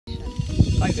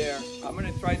Hi there. I'm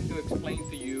going to try to explain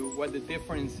to you what the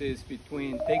difference is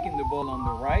between taking the ball on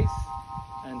the rise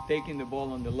and taking the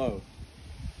ball on the low.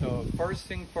 So first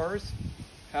thing first,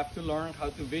 have to learn how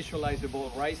to visualize the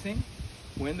ball rising.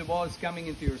 When the ball is coming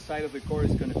into your side of the court,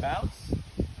 it's going to bounce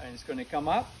and it's going to come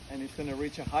up and it's going to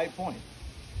reach a high point.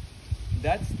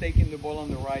 That's taking the ball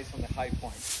on the rise on the high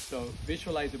point. So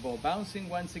visualize the ball bouncing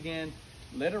once again,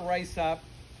 let it rise up,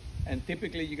 and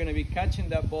typically you're going to be catching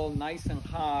that ball nice and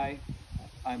high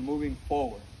and moving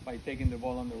forward by taking the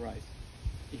ball on the rise.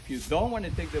 If you don't want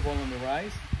to take the ball on the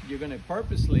rise, you're going to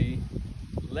purposely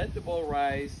let the ball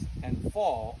rise and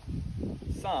fall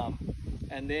some,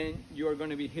 and then you're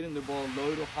going to be hitting the ball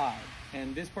low to high.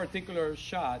 And this particular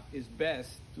shot is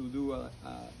best to do a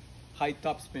high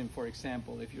topspin, for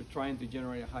example. If you're trying to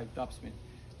generate a high topspin,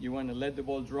 you want to let the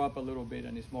ball drop a little bit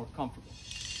and it's more comfortable.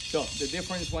 So the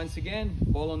difference, once again,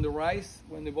 ball on the rise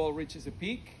when the ball reaches a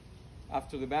peak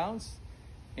after the bounce,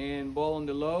 and ball on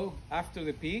the low after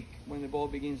the peak when the ball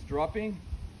begins dropping,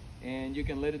 and you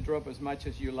can let it drop as much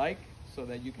as you like so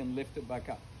that you can lift it back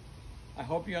up. I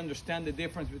hope you understand the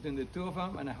difference between the two of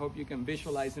them, and I hope you can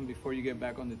visualize them before you get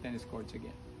back on the tennis courts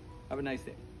again. Have a nice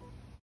day.